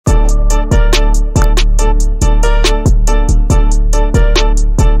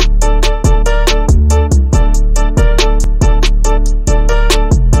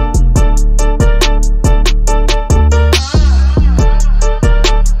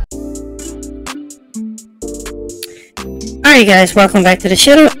Alright guys, welcome back to the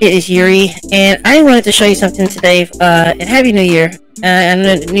channel. It is Yuri, and I wanted to show you something today, and Happy New Year. I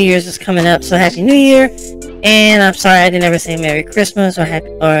know New Year's is coming up, so Happy New Year. And I'm sorry I didn't ever say Merry Christmas or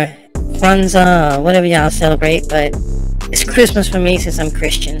Kwanzaa or whatever y'all celebrate, but it's Christmas for me since I'm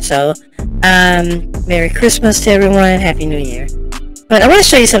Christian. So, Merry Christmas to everyone, Happy New Year. But I want to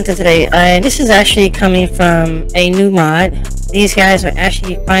show you something today, and this is actually coming from a new mod. These guys are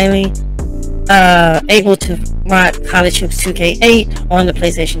actually finally able to mod College Hoops 2K8 on the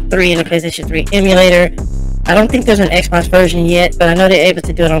PlayStation 3 and the PlayStation 3 Emulator. I don't think there's an Xbox version yet, but I know they're able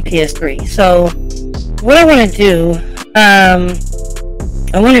to do it on PS3. So what I want to do,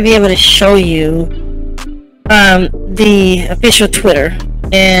 I want to be able to show you the official Twitter,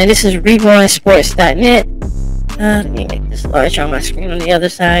 and this is rebornsports.net. Let me make this large on my screen on the other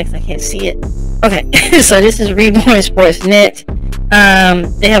side because I can't see it. Okay, so this is rebornsports.net.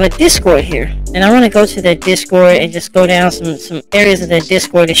 They have a Discord here, and I want to go to their Discord and just go down some areas of their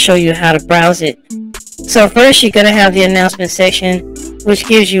Discord to show you how to browse it. So first, you're going to have the announcement section, which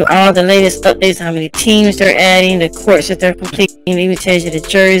gives you all the latest updates, how many teams they're adding, the courts that they're completing, it even tells you the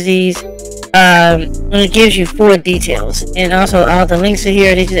jerseys, and it gives you full details. And also all the links are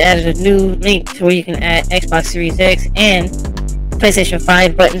here. They just added a new link to where you can add Xbox Series X and PlayStation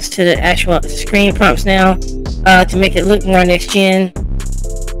 5 buttons to the actual screen prompts now, to make it look more next gen.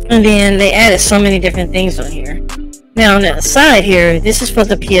 And then they added so many different things on here. Now on the side here, this is for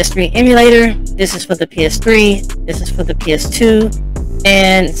the PS3 Emulator, this is for the PS3, this is for the PS2,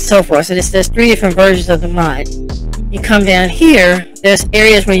 and so forth. So there's 3 different versions of the mod. You come down here, there's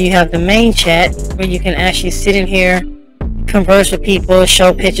areas where you have the main chat, where you can actually sit in here, converse with people,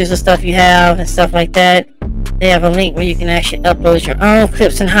 show pictures of stuff you have and stuff like that. They have a link where you can actually upload your own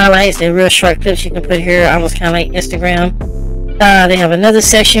clips and highlights. They're real short clips you can put here, almost kind of like Instagram. They have another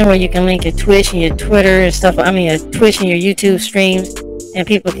section where you can link your Twitch and your Twitter and stuff. I mean, your Twitch and your YouTube streams, and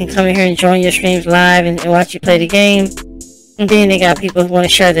people can come in here and join your streams live and watch you play the game. And then they got people who want to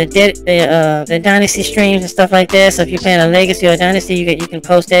share their Dynasty streams and stuff like that. So if you're playing a Legacy or a Dynasty, you can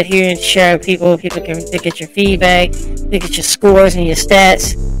post that here and share it with people. People can look at your feedback, look at your scores and your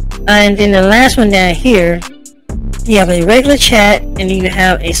stats. And then the last one down here, you have a regular chat and you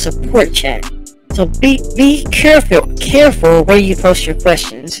have a support chat. So be careful where you post your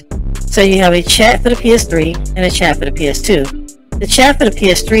questions. So you have a chat for the PS3 and a chat for the PS2. The chat for the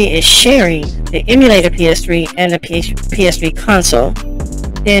PS3 is sharing the emulator PS3 and the PS3 console.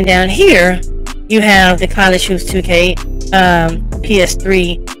 Then down here you have the College Hoops 2K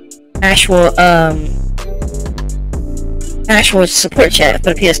PS3 actual support chat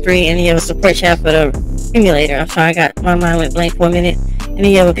for the PS3, and you have a support chat for the emulator. I'm sorry, my mind went blank for a minute. And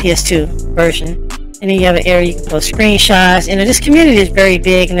then you have a PS2 version, and then you have an area you can post screenshots. And this community is very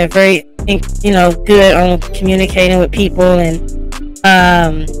big, and they're very, good on communicating with people and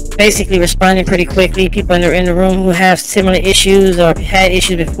basically responding pretty quickly. People in the room who have similar issues or had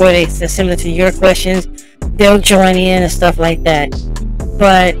issues before, they're similar to your questions, they'll join in and stuff like that.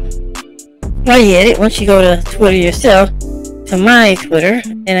 But while you're at it, once you go to Twitter yourself, to my Twitter,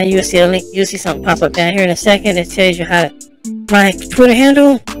 and then you'll see a link. You'll see something pop up down here in a second. It tells you how to my Twitter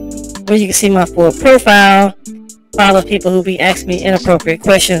handle, where you can see my full profile, follow people who be asking me inappropriate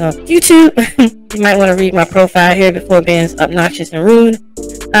questions on YouTube. You might want to read my profile here before being obnoxious and rude.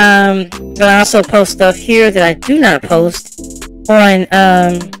 But I also post stuff here that I do not post on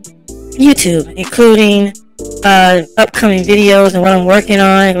YouTube, including upcoming videos and what I'm working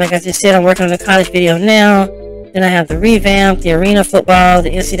on. Like I just said, I'm working on the college video now. Then I have the revamp, the arena football,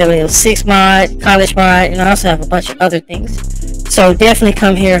 the NCAA 06 mod, college mod, and I also have a bunch of other things. So definitely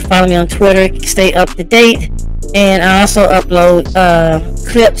come here, follow me on Twitter, stay up to date. And I also upload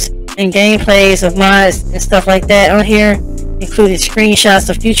clips and gameplays of mods and stuff like that on here, including screenshots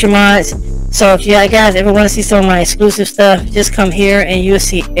of future mods. So if you guys ever want to see some of my exclusive stuff, just come here and you'll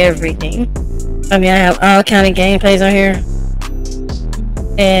see everything. I mean, I have all kind of gameplays on here,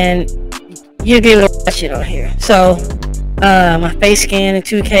 and you'll be able to watch it on here. So my face scan in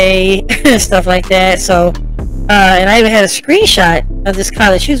 2K and stuff like that. So and I even had a screenshot of this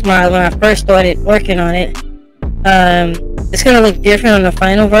College Hoops mod when I first started working on it. It's gonna look different on the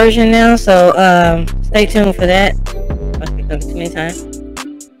final version now, so stay tuned for that. Must be done too many times.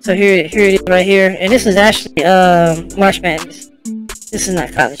 So here it is right here, and this is actually March Madness. This is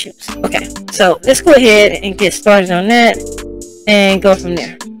not College Hoops. Okay, so let's go ahead and get started on that and go from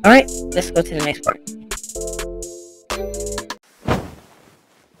there. Alright, let's go to the next part.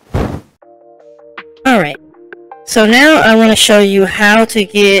 Alright, so now I want to show you how to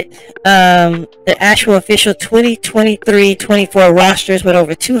get the actual official 2023-24 rosters with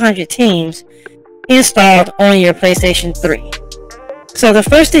over 200 teams installed on your PlayStation 3. So the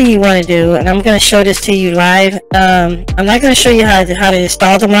first thing you want to do, and I'm going to show this to you live. I'm not going to show you how to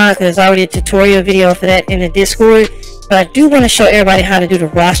install the mod, because there's already a tutorial video for that in the Discord. But I do want to show everybody how to do the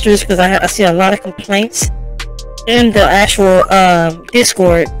rosters, because I see a lot of complaints in the actual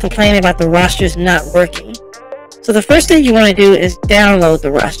Discord complaining about the rosters not working. So the first thing you want to do is download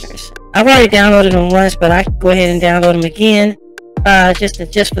the rosters. I've already downloaded them once, but I can go ahead and download them again,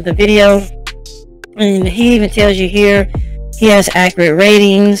 just for the video. And he even tells you here he has accurate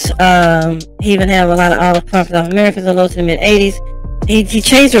ratings. He even have a lot of all the Conference of Americans are low to the mid 80s. He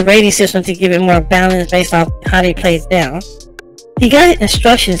changed the rating system to give it more balance based off how they plays down. He got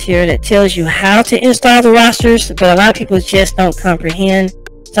instructions here that tells you how to install the rosters, but a lot of people just don't comprehend.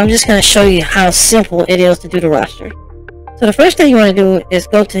 So I'm just going to show you how simple it is to do the roster. So the first thing you want to do is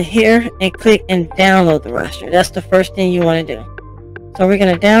go to here and click and download the roster. That's the first thing you want to do. So we're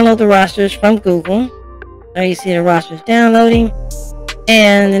going to download the rosters from Google. There you see the rosters downloading.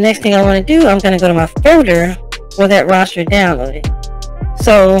 And the next thing I want to do, I'm going to go to my folder where that roster downloaded.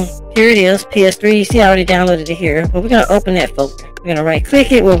 So here it is, PS3. You see I already downloaded it here, but we're going to open that folder. We're going to right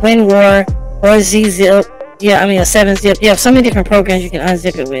click it with WinRAR or ZZip. Yeah, I mean a 7-zip. You have so many different programs you can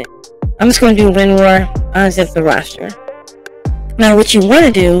unzip it with. I'm just going to do WinRAR, unzip the roster. Now what you want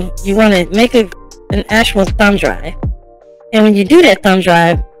to do, you want to make an actual thumb drive. And when you do that thumb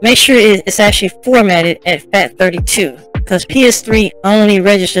drive, make sure it's actually formatted at FAT32, because PS3 only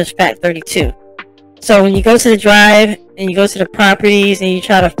registers FAT32. So when you go to the drive and you go to the properties and you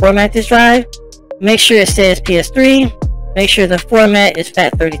try to format this drive, make sure it says PS3, make sure the format is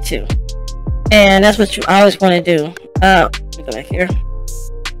FAT32. And that's what you always want to do. Let me go back here.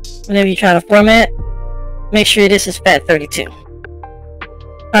 Whenever you try to format, make sure this is FAT32.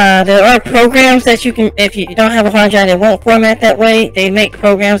 There are programs that you can, if you don't have a hard drive that won't format that way, they make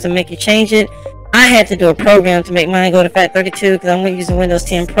programs and make you change it. I had to do a program to make mine go to FAT32 because I'm using Windows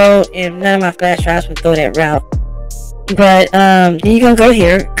 10 Pro and none of my flash drives would go that route. But then you're going to go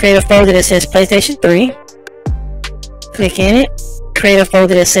here, create a folder that says PlayStation 3. Click in it. Create a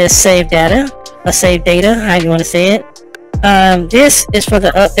folder that says save data, or save data, however you want to say it. This is for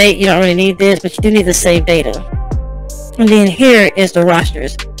the update. You don't really need this, but you do need to save data. And then here is the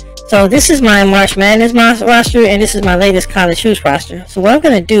rosters. So this is my March Madness roster, and this is my latest college hoops roster. So what I'm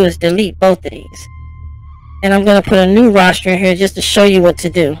going to do is delete both of these. And I'm going to put a new roster in here just to show you what to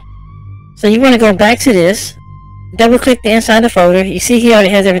do. So you want to go back to this, double click the inside the folder. You see he already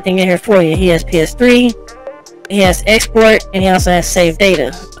has everything in here for you. He has PS3, he has export, and he also has save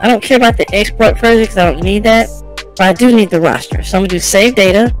data. I don't care about the export further because I don't need that, but I do need the roster. So I'm going to do save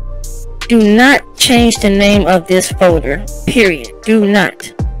data. Do not change the name of this folder, period. Do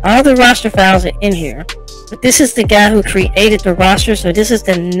not. All the roster files are in here, but this is the guy who created the roster, so this is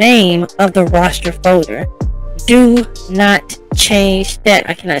the name of the roster folder. Do not change that.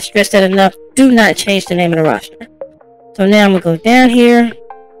 I cannot stress that enough. Do not change the name of the roster. So now I'm going to go down here.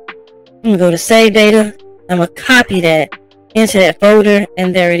 I'm going to go to save data. I'm going to copy that into that folder,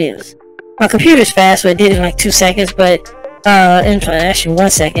 and there it is. My computer's fast, so it did it in like 2 seconds, but actually 1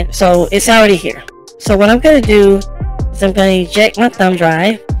 second. So it's already here. So what I'm going to do is I'm going to eject my thumb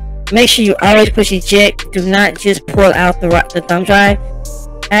drive. Make sure you always push eject. Do not just pull out the thumb drive.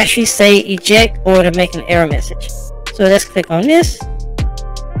 Actually say eject or to make an error message. So let's click on this.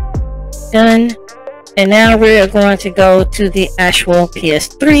 Done. And now we're going to go to the actual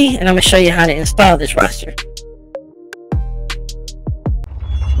PS3 and I'm going to show you how to install this roster.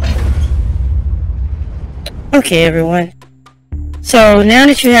 Okay everyone. So now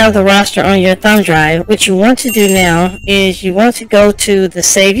that you have the roster on your thumb drive, what you want to do now is you want to go to the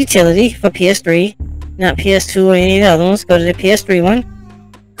save utility for PS3, not PS2 or any of the other ones. Go to the PS3 one,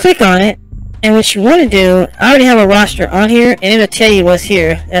 click on it, and what you want to do, I already have a roster on here and it'll tell you what's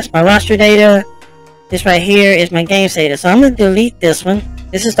here. That's my roster data. This right here is my game data. So I'm going to delete this one.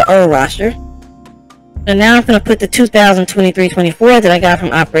 This is the old roster. And now I'm going to put the 2023-24 that I got from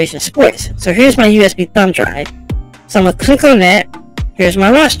Operation Sports. So here's my USB thumb drive. So I'm going to click on that. Here's my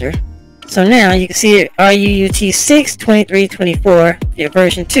roster. So now you can see it, RUUT6 2324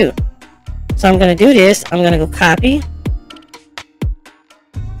 version 2. So I'm going to do this. I'm going to go copy.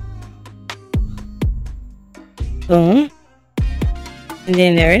 Boom. And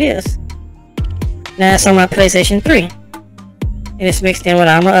then there it is. Now it's on my PlayStation 3. And it's mixed in with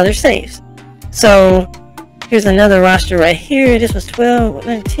all my other saves. So here's another roster right here. This was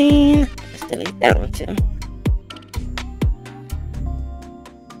 12/19. Let's delete that one too.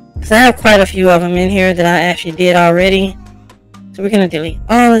 Because I have quite a few of them in here that I actually did already. So we're going to delete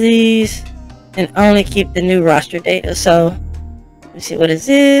all of these and only keep the new roster data. So Let me see, what is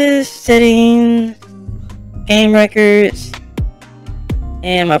this? Settings, game records,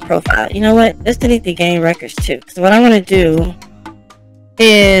 and my profile. You know what? Let's delete the game records too. Because what I want to do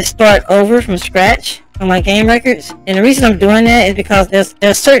is start over from scratch on my game records. And the reason I'm doing that is because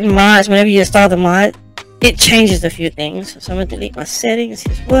there's certain mods, whenever you install the mod, it changes a few things. So I'm going to delete my settings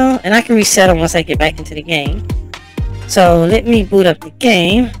as well. And I can reset them once I get back into the game. So let me boot up the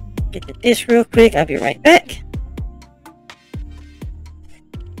game. Get the disc real quick. I'll be right back.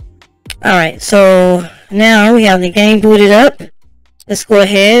 Alright, so now we have the game booted up. Let's go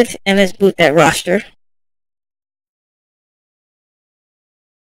ahead and let's boot that roster.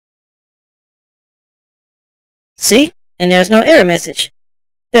 See? And there's no error message.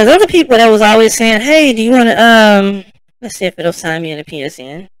 There's other people that was always saying, hey, do you want to, let's see if it'll sign me in the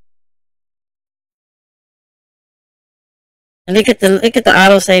PSN. And look at the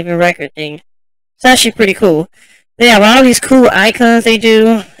auto-saving record thing. It's actually pretty cool. They have all these cool icons they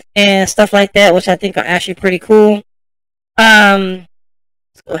do and stuff like that, which I think are actually pretty cool.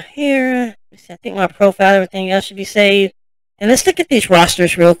 Let's go here. I think my profile, everything else should be saved. And let's look at these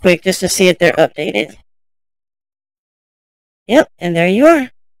rosters real quick just to see if they're updated. Yep, and there you are.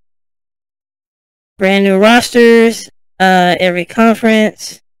 Brand new rosters, every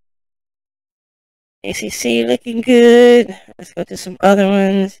conference. ACC looking good. Let's go to some other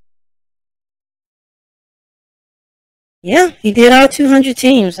ones. Yeah, he did all 200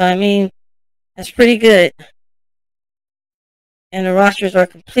 teams. I mean, that's pretty good. And the rosters are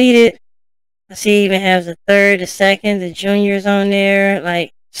completed. I see he even has the third, the second, the juniors on there.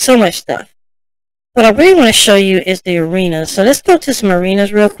 Like, so much stuff. What I really want to show you is the arenas. So let's go to some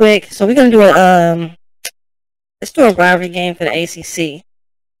arenas real quick. So we're going to do a, let's do a rivalry game for the ACC.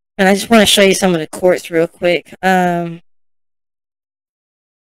 And I just want to show you some of the courts real quick. So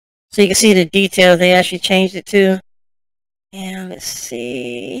you can see the details they actually changed it to. And let's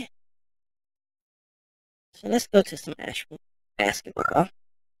see. So let's go to some actual basketball.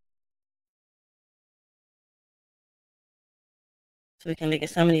 So we can look at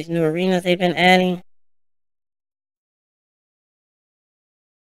some of these new arenas they've been adding.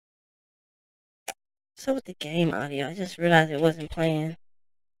 So with the game audio, I just realized it wasn't playing. Of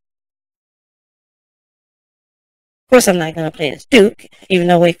course, I'm not going to play as Duke, even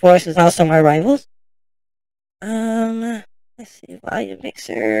though Wake Forest is also my rivals. Let's see, volume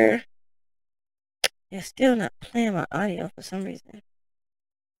mixer. Yeah, still not playing my audio for some reason.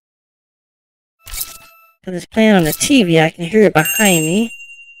 Because it's playing on the TV, I can hear it behind me.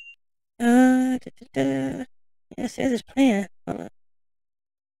 Yeah, it says it's playing. Hold on.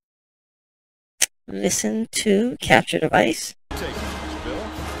 Listen to capture device.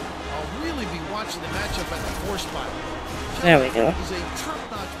 There we go.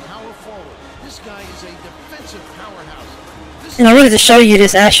 And I wanted to show you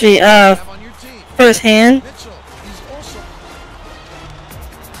this actually firsthand.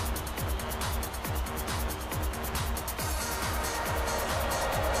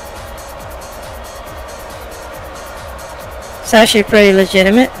 It's actually pretty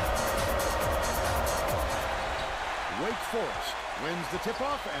legitimate.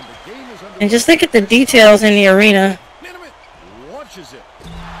 And just look at the details in the arena.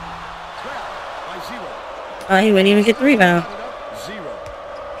 He wouldn't even get the rebound.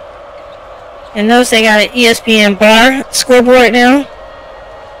 And notice they got an ESPN bar scoreboard now.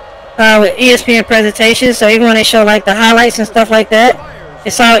 With ESPN presentations. So even when they show like the highlights and stuff like that,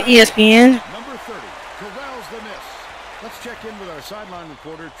 it's all ESPN. Number 30 corrals the miss. Let's check in with our sideline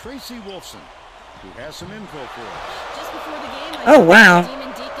reporter, Tracy Wolfson, who has some info for us. Just before the game, oh, wow.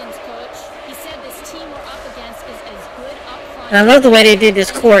 He said this team we're up against is as good up front. And I love the way they did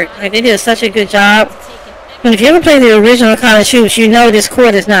this court. Like, they did such a good job. And if you ever play the original college hoops, you know this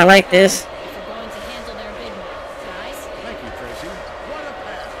court is not like this. Thank you, Tracy. What a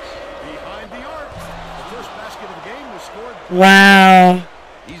pass. Behind the arc. The first basket of the game was scored. Wow.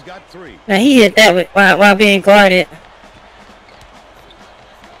 He's got 3. Now he hit that while being guarded. And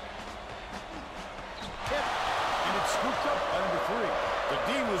it's scooped up by number 3. The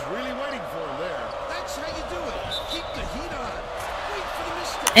D was really waiting for him there. That's how you do it. Keep the heat on. Wait for the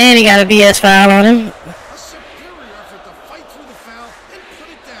mistake. And he got a BS foul on him. A superior effort to fight through the foul and put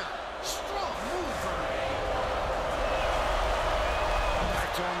it down. Strong move for him.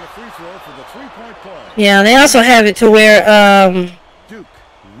 Back on the free throw for the 3-point play. Yeah, they also have it to where Duke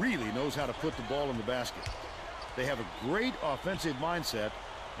really knows how to put the ball in the basket. They have a great offensive mindset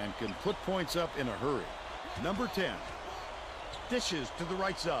and can put points up in a hurry. Number 10 dishes to the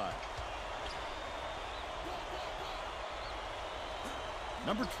right side.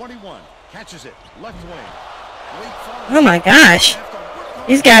 Number 21 catches it left wing. Oh my gosh.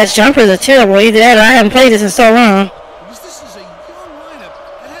 These guys' jumpers are terrible. Either that or I haven't played this in so long. Because this is a young lineup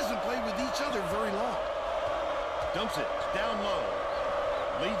that hasn't played with each other very long. Dumps it down low.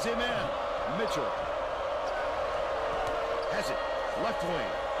 Leads him in. Mitchell. Has it. Left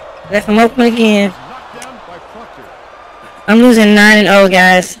wing. Left him open again. Knocked down by Proctor. I'm losing 9-0,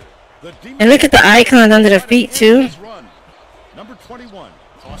 guys. And look at the icons under the feet, too. Number 21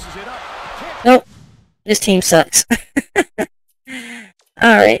 tosses it up. Nope. This team sucks.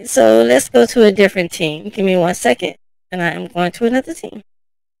 Alright, so let's go to a different team. Give me 1 second. And I am going to another team.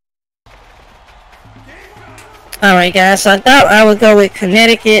 Alright, guys. So I thought I would go with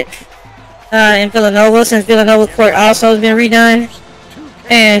Connecticut and Villanova, since Villanova court also has been redone.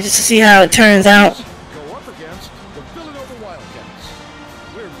 And just to see how it turns out. Go up against the Villanova Wildcats.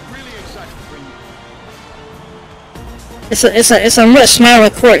 We're really excited to bring you. It's a much smaller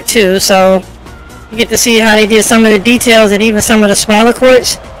court too, so you get to see how they did some of the details and even some of the smaller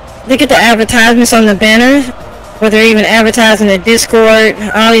courts. Look at the advertisements on the banners, where they're even advertising the Discord,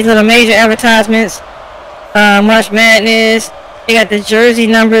 all these little major advertisements. March Madness. They got the jersey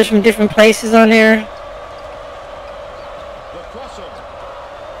numbers from different places on there. The crossover.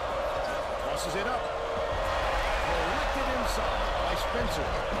 Tosses it up. Collected inside by Spencer.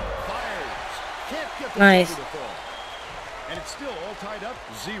 Fires. Can't get the Nice. to fall. And it's still all tied up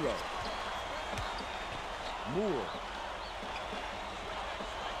 0. Moore.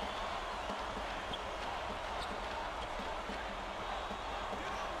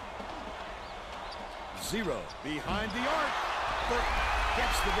 Zero behind the arc. Burton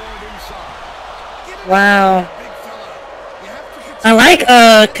gets the board inside. Get it Wow. out, big fella. You have to hit I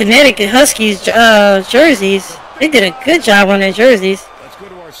like Connecticut Huskies jerseys. They did a good job on their jerseys. Let's go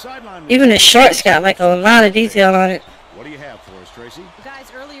to our sideline. Even the shorts got like a lot of detail on it. What do you have for us, Tracy?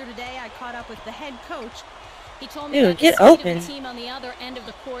 Guys, earlier today I caught up with the head coach. He told me Dude, that the get speed open. of the team on the other end of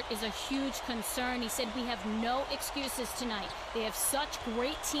the court is a huge concern. He said we have no excuses tonight. They have such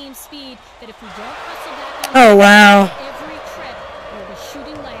great team speed that if we don't hustle back on Oh wow. every trip, they'll be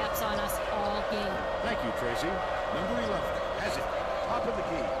shooting layups on us all game. Thank you, Tracy. Number 11 has it. Top of the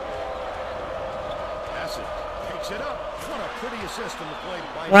key. Pass it. Takes it up. What a pretty assist in the play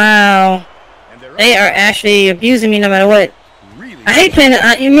by Wow. And they're They are actually abusing me no matter what. really I hate playing.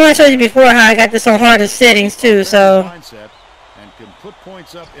 You know I told you before how I got this on hardest settings too. So mindset and can put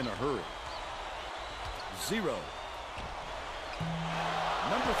points up in a hurry. 0.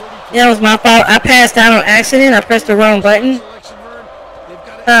 Number 32. that was my fault. I passed out on accident. I pressed the wrong button. Selection Vern.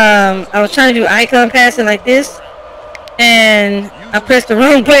 They've got I was trying to do icon passing like this, and I pressed the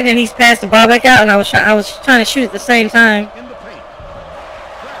wrong button, and he's passed the ball back out, and I was trying to shoot at the same time. in the paint.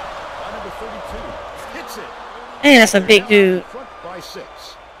 Grabbed by number 32. Hits it. Man, that's a big dude. Front by 6.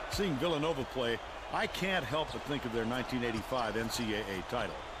 Seeing Villanova play, I can't help but think of their 1985 NCAA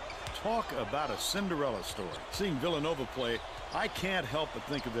title. Talk about a Cinderella story. Seeing Villanova play, I can't help but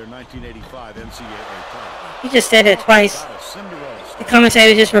think of their 1985 NCAA title. He just said it twice. About a Cinderella The story.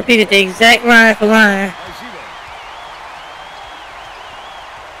 commentator just repeated the exact line for line. By 0.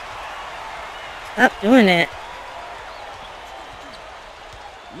 Stop doing that.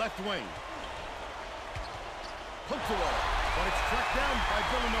 Left wing. Poked away, but it's tracked down by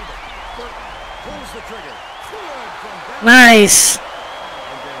Villanova. Burton pulls the trigger. Good from down. Nice. And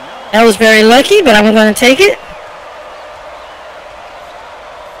they're now That was very lucky, but I'm going to take it.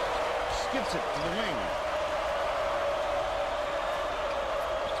 skips it to the wing.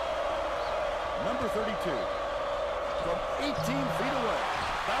 Number 32. From 18 feet away.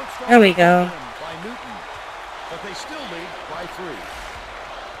 Bounced off There we go. by Newton. But they still lead by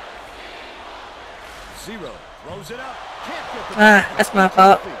 3. 0. Throws it up. Can't get the That's my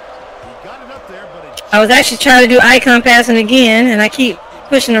fault. He got it up there, but it I was actually trying to do icon passing again, and I keep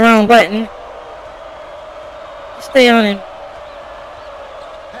pushing the wrong button. Stay on him.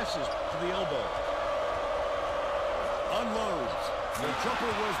 passes to the elbow. Unloads. The jumper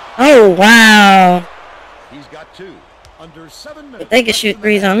was. Oh, wow. He's got 2. Under 7 minutes. They can shoot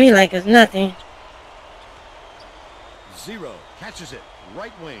threes on me like it's nothing. 0. Catches it.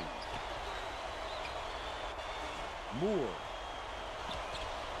 Right wing. Moore.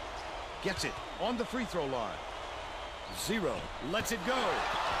 Gets it on the free throw line. 0. Lets it go.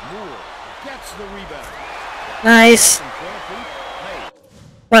 Moore gets the rebound. Nice. From 12 feet. Made.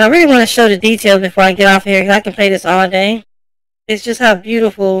 What I really want to show the details before I get off here, because I can play this all day. It's just how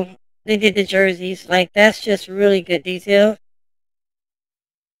beautiful they did the jerseys. Like, that's just really good detail.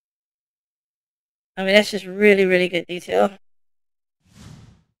 I mean, that's just really, really good detail.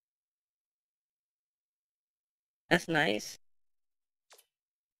 That's nice.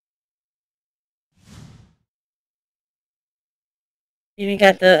 Even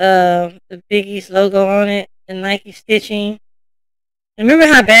got the Big East logo on it, the Nike stitching. Remember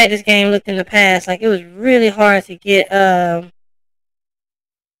how bad this game looked in the past? Like, it was really hard to get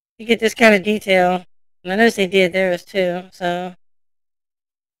this kind of detail. And I noticed they did theirs too. So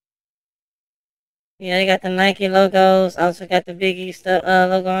yeah, they got the Nike logos. Also got the Big East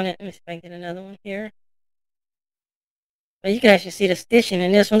logo on it. Let me see if I can get another one here. But you can actually see the stitching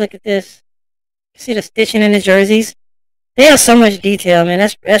in this one. Look at this. See the stitching in the jerseys. They have so much detail, man.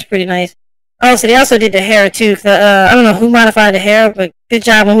 That's pretty nice. Oh, so they also did the hair too. I don't know who modified the hair, but good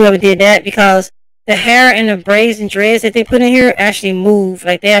job on whoever did that, because the hair and the braids and dreads that they put in here actually move.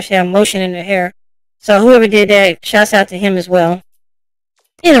 Like, they actually have motion in their hair. So whoever did that, shouts out to him as well.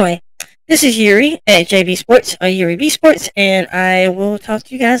 Anyway, this is Yuri at JB Sports, or Yuri B Sports, and I will talk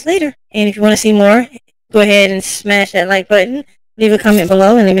to you guys later. And if you want to see more, go ahead and smash that like button, leave a comment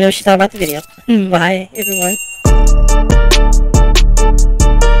below, and let me know what you thought about the video. Bye, everyone.